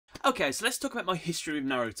Okay, so let's talk about my history with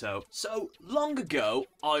Naruto. So, long ago,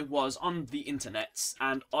 I was on the internets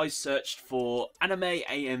and I searched for anime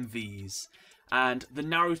AMVs. And the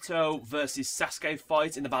Naruto versus Sasuke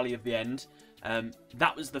fight in the Valley of the End,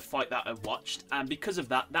 that was the fight that I watched. And because of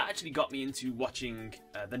that, that actually got me into watching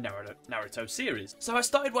the Naruto series. So I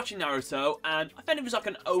started watching Naruto and I found it was like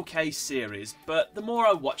an okay series. But the more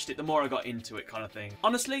I watched it, the more I got into it kind of thing.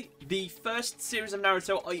 Honestly, the first series of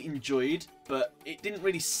Naruto I enjoyed, but it didn't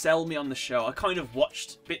really sell me on the show. I kind of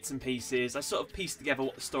watched bits and pieces. I sort of pieced together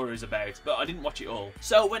what the story was about, but I didn't watch it all.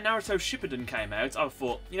 So when Naruto Shippuden came out, I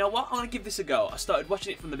thought, you know what, I'm going to give this a go. I started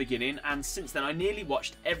watching it from the beginning, and since then I nearly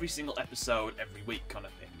watched every single episode every week kind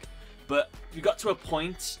of thing. But we got to a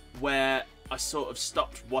point where I sort of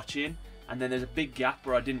stopped watching, and then there's a big gap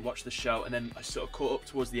where I didn't watch the show, and then I sort of caught up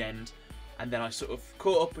towards the end. And then I sort of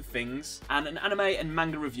caught up with things, and an anime and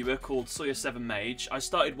manga reviewer called Soya7Mage, I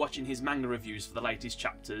started watching his manga reviews for the latest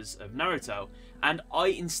chapters of Naruto, and I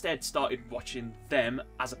instead started watching them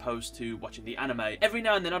as opposed to watching the anime. Every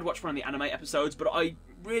now and then I'd watch one of the anime episodes, but I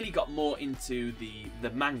really got more into the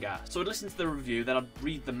manga. So I'd listen to the review, then I'd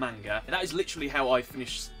read the manga, and that is literally how I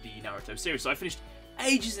finished the Naruto series. So I finished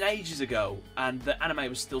ages and ages ago, and the anime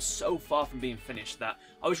was still so far from being finished that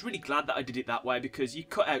I was really glad that I did it that way, because you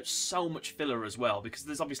cut out so much filler as well, because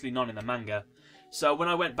there's obviously none in the manga. So when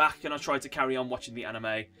I went back and I tried to carry on watching the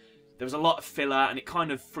anime, there was a lot of filler, and it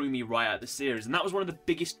kind of threw me right out of the series, and that was one of the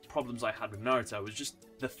biggest problems I had with Naruto, was just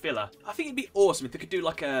the filler. I think it'd be awesome if they could do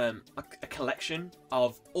like a collection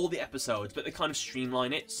of all the episodes, but they kind of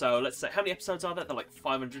streamline it. So let's say, how many episodes are there? They're like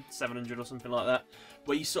 500, 700 or something like that,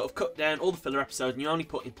 where you sort of cut down all the filler episodes and you only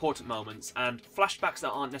put important moments, and flashbacks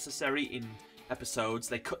that aren't necessary in episodes,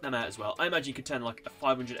 they cut them out as well. I imagine you could turn like a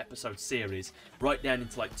 500 episode series right down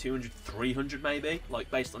into like 200, 300 maybe, like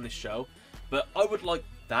based on this show. But I would like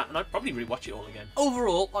that, and I'd probably rewatch it all again.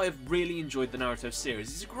 Overall, I have really enjoyed the Naruto series.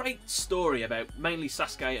 It's a great story about mainly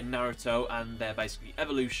Sasuke and Naruto and their basically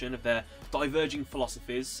evolution of their diverging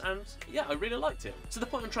philosophies, and yeah, I really liked it. So the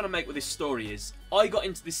point I'm trying to make with this story is, I got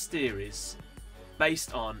into this series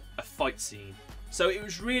based on a fight scene. So it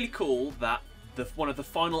was really cool that one of the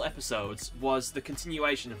final episodes was the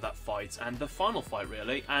continuation of that fight, and the final fight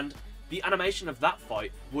really, and the animation of that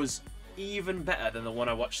fight was even better than the one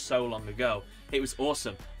I watched so long ago. It was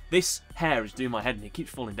awesome. This hair is doing my head and it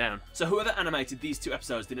keeps falling down. So whoever animated these two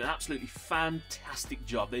episodes did an absolutely fantastic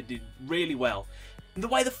job. They did really well. And the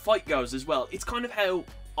way the fight goes as well, it's kind of how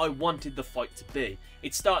I wanted the fight to be.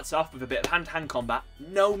 It starts off with a bit of hand-to-hand combat,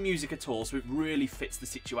 no music at all, so it really fits the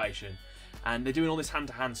situation. And they're doing all this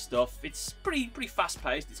hand-to-hand stuff. It's pretty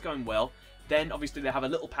fast-paced, it's going well. Then obviously they have a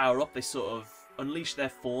little power-up, they sort of unleash their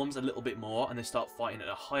forms a little bit more and they start fighting at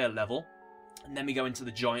a higher level. And then we go into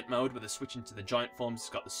the giant mode where they're switching to the giant forms. It's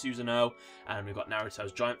got the Susanoo and we've got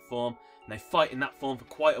Naruto's giant form, and they fight in that form for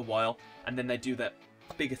quite a while, and then they do that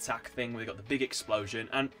big attack thing where they got the big explosion.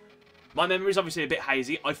 And my memory is obviously a bit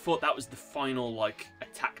hazy. I thought that was the final like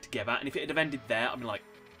attack together, and if it had ended there, I'd be like,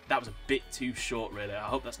 that was a bit too short really. I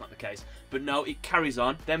hope that's not the case. But no, it carries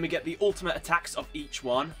on. Then we get the ultimate attacks of each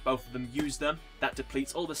one. Both of them use them. That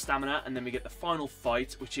depletes all the stamina. And then we get the final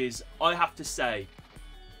fight, which is, I have to say,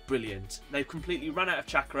 brilliant. They've completely run out of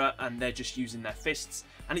chakra and they're just using their fists.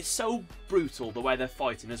 And it's so brutal the way they're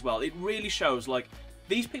fighting as well. It really shows, like,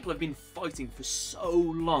 these people have been fighting for so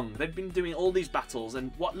long. They've been doing all these battles,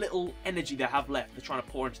 and what little energy they have left, they're trying to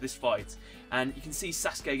pour into this fight. And you can see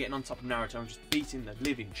Sasuke getting on top of Naruto and just beating the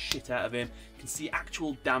living shit out of him. You can see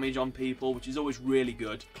actual damage on people, which is always really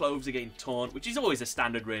good. Clothes are getting torn, which is always a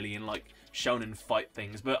standard really in like shonen fight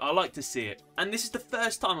things, but I like to see it. And this is the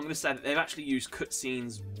first time I'm going to say that they've actually used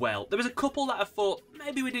cutscenes well. There was a couple that I thought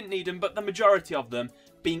maybe we didn't need them, but the majority of them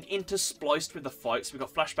being interspliced with the fights. We've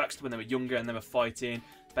got flashbacks to when they were younger and they were fighting,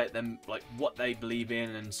 about them, like what they believe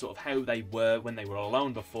in and sort of how they were when they were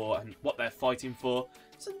alone before and what they're fighting for.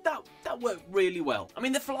 So that worked really well. I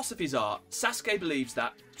mean, the philosophies are, Sasuke believes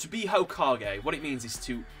that to be Hokage, what it means is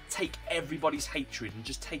to take everybody's hatred and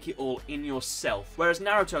just take it all in yourself. Whereas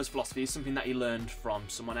Naruto's philosophy is something that he learned from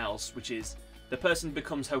someone else, which is the person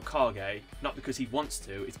becomes Hokage not because he wants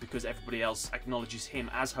to, it's because everybody else acknowledges him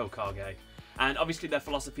as Hokage. And obviously their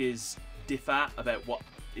philosophies differ about what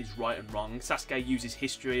is right and wrong. Sasuke uses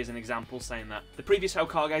history as an example, saying that the previous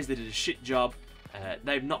Hokages, they did a shit job.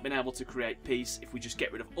 They've not been able to create peace. If we just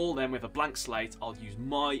get rid of all them with a blank slate, I'll use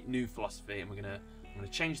my new philosophy and we're gonna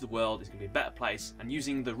going to change the world. It's going to be a better place. And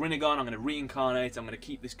using the Rinnegan, I'm going to reincarnate. I'm going to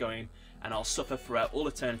keep this going. And I'll suffer throughout all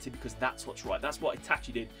eternity because that's what's right. That's what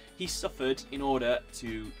Itachi did. He suffered in order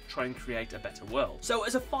to try and create a better world. So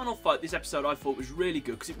as a final fight, this episode I thought was really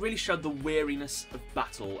good because it really showed the weariness of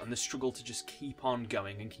battle and the struggle to just keep on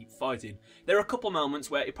going and keep fighting. There are a couple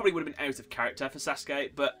moments where it probably would have been out of character for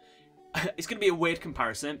Sasuke, but it's going to be a weird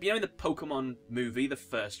comparison. You know, in the Pokemon movie, the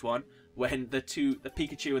first one, when the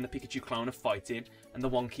Pikachu and the Pikachu clone are fighting, and the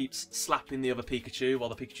one keeps slapping the other Pikachu while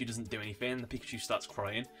the Pikachu doesn't do anything, and the Pikachu starts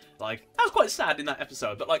crying. Like, that was quite sad in that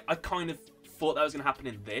episode, but like, I kind of thought that was going to happen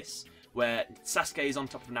in this, where Sasuke is on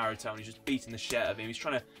top of Naruto and he's just beating the shit out of him. He's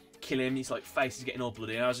trying to kill him. His like face is getting all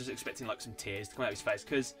bloody, and I was just expecting like some tears to come out of his face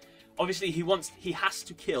because obviously he has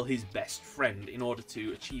to kill his best friend in order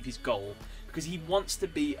to achieve his goal because he wants to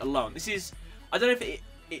be alone. This is, I don't know if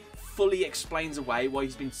it fully explains away why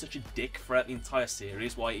he's been such a dick throughout the entire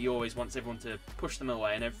series, why he always wants everyone to push them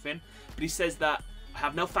away and everything. But he says that I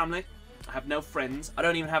have no family, I have no friends, I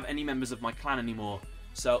don't even have any members of my clan anymore.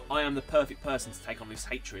 So I am the perfect person to take on this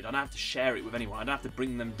hatred. I don't have to share it with anyone. I don't have to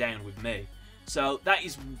bring them down with me. So that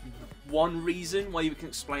is one reason why you can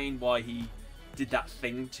explain why he did that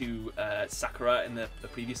thing to Sakura in the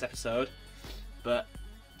previous episode. But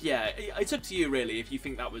yeah, it's up to you really if you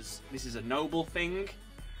think this is a noble thing.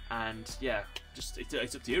 And yeah, just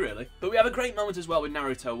it's up to you really. But we have a great moment as well with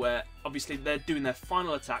Naruto where obviously they're doing their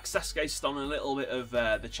final attack. Sasuke's stolen a little bit of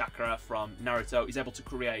the chakra from Naruto. He's able to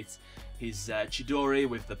create his Chidori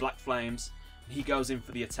with the black flames. He goes in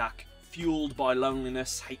for the attack, fueled by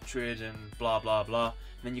loneliness, hatred, and blah blah blah.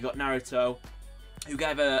 And then you got Naruto, who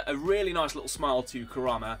gave a really nice little smile to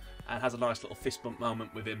Kurama and has a nice little fist bump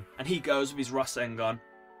moment with him. And he goes with his Rasengan,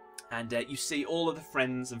 and you see all of the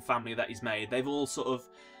friends and family that he's made. They've all sort of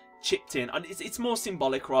chipped in, and it's more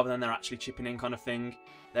symbolic rather than they're actually chipping in kind of thing.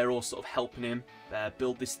 They're all sort of helping him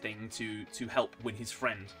build this thing to help win his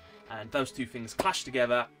friend. And those two things clash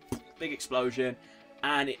together, big explosion,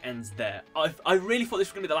 and it ends there. I really thought this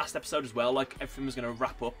was going to be the last episode as well, like everything was going to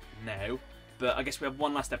wrap up now. But I guess we have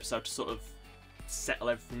one last episode to sort of settle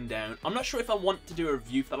everything down. I'm not sure if I want to do a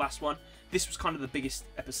review for the last one. This was kind of the biggest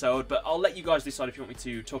episode, but I'll let you guys decide if you want me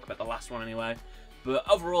to talk about the last one anyway. But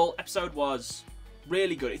overall, episode was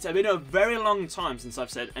really good. It's been a very long time since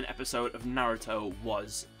I've said an episode of Naruto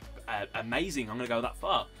was amazing. I'm going to go that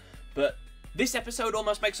far. But this episode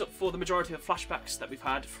almost makes up for the majority of the flashbacks that we've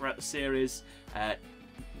had throughout the series.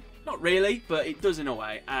 Not really, but it does in a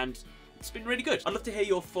way, and it's been really good. I'd love to hear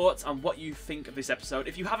your thoughts on what you think of this episode.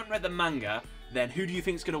 If you haven't read the manga, then who do you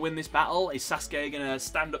think is going to win this battle? Is Sasuke going to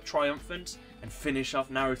stand up triumphant and finish off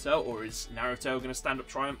Naruto, or is Naruto going to stand up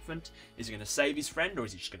triumphant? Is he going to save his friend, or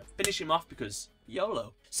is he just going to finish him off because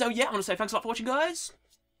YOLO? So yeah, I want to say thanks a lot for watching, guys.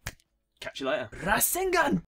 Catch you later. Rasengan!